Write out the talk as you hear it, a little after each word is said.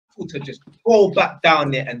to just go back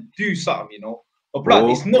down there and do something, you know. But blood,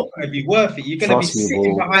 Bro, it's not gonna be worth it. You're gonna be trust me,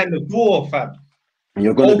 sitting bro. behind the door, fam. And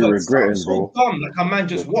you're gonna be Over regretting, something bro. so dumb, like a man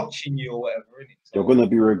just watching you or whatever, innit? So, You're gonna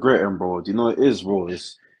be regretting, bro. Do you know what it is, bro?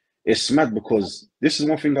 It's mad because this is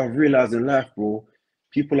one thing I've realized in life, bro.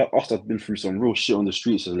 People like us have been through some real shit on the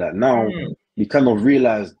streets, and like now we kind of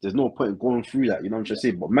realize there's no point in going through that. You know what I'm trying to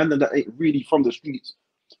say? But man that ain't really from the streets,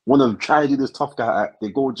 want to try to do this tough guy act, they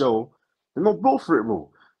go jail. They're not built for it, bro.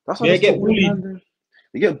 That's why yeah, I just get told all the bullied. man them.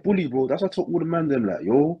 They get bullied, bro. That's why I told all the man them, like,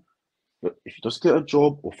 yo, but if you just get a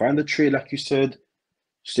job or find a trade, like you said,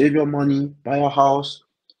 save your money, buy a house,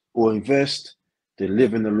 or invest, then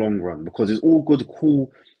live in the long run. Because it's all good,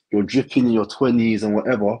 cool, you're dripping in your 20s and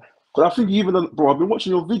whatever. But I think even, bro, I've been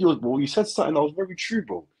watching your videos, bro. You said something that was very true,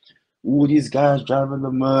 bro. All these guys driving the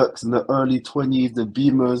Mercs in the early 20s, the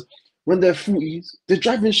Beamers, when they're 40s, they're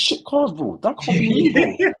driving shit cars, bro. That can't be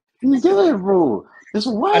me, bro. You get it, bro. It's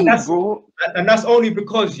wild, bro. And that's only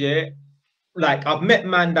because, yeah, like I've met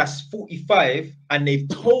man that's 45 and they've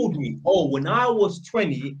told me, oh, when I was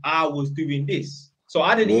 20, I was doing this. So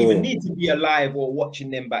I didn't even need to be alive or watching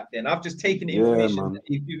them back then. I've just taken the information that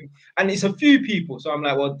he's doing. And it's a few people. So I'm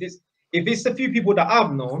like, well, this, if it's a few people that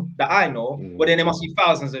I've known, that I know, well, then there must be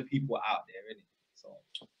thousands of people out there, isn't it? So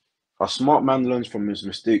a smart man learns from his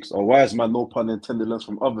mistakes. A wise man, no pun intended, learns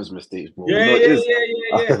from others' mistakes, bro. yeah, You know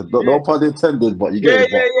it is. No pun intended, but you get it.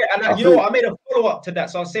 But And you know what? I made a follow-up to that.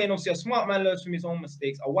 So I was saying, obviously, a smart man learns from his own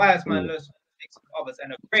mistakes. A wise man learns from the mistakes of others.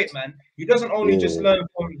 And a great man, he doesn't only just learn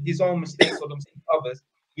from his own mistakes or the mistakes of others.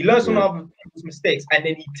 He learns from other people's mistakes, and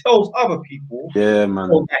then he tells other people man,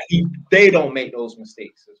 so that they don't make those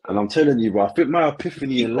mistakes as well. And I'm telling you, bro, I think my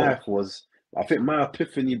epiphany in life was,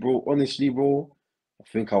 bro, honestly, bro, I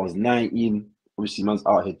think I was 19. Obviously, man's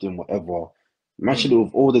out here doing whatever. Man should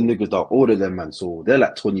with all the niggas that are older than man, so they're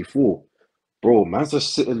like 24. Bro, man's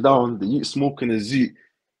just sitting down, the youth smoking a zoot.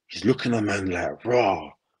 He's looking at man like,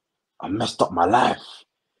 bro, I messed up my life.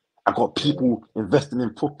 I got people investing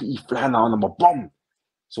in property, flying out on my bum.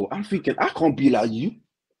 So I'm thinking, I can't be like you.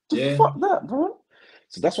 Fuck that, bro.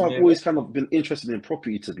 So that's why I've always kind of been interested in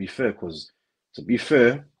property, to be fair, because to be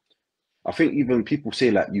fair, I think even people say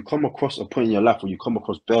like you come across a point in your life where you come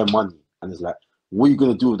across bare money and it's like, what are you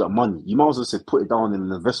going to do with that money? You might as well say put it down in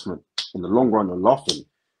an investment. In the long run, you're laughing.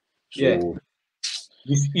 So,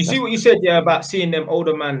 You see what you said, about seeing them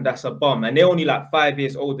older man that's a bum and they're only like 5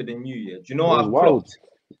 years older than you, Do you know what I've clocked?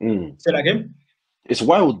 Say that again? It's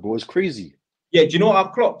wild, bro. It's crazy. Yeah, do you know what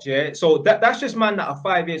I've clocked? Yeah, so that's just man that are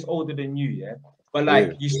 5 years older than you, But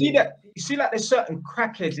like you see like there's certain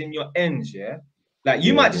crackheads in your ends, Like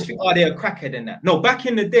you might just think, oh, they're a crackhead in that. No, back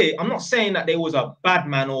in the day, I'm not saying that there was a bad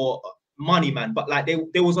man or money man, but like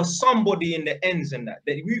there was a somebody in the ends and that.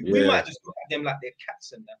 We might just look at them like they're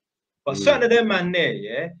cats and that. But certain of them man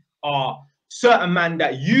there, are certain man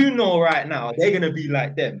that you know right now, they're gonna be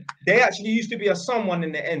like them. They actually used to be a someone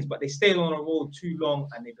in the ends, but they stayed on a road too long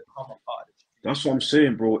and they become a part of it. That's what I'm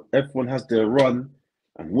saying, bro. Everyone has their run,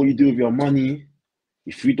 and what you do with your money,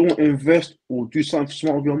 if you don't invest or do something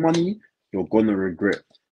smart with your money, you're gonna regret.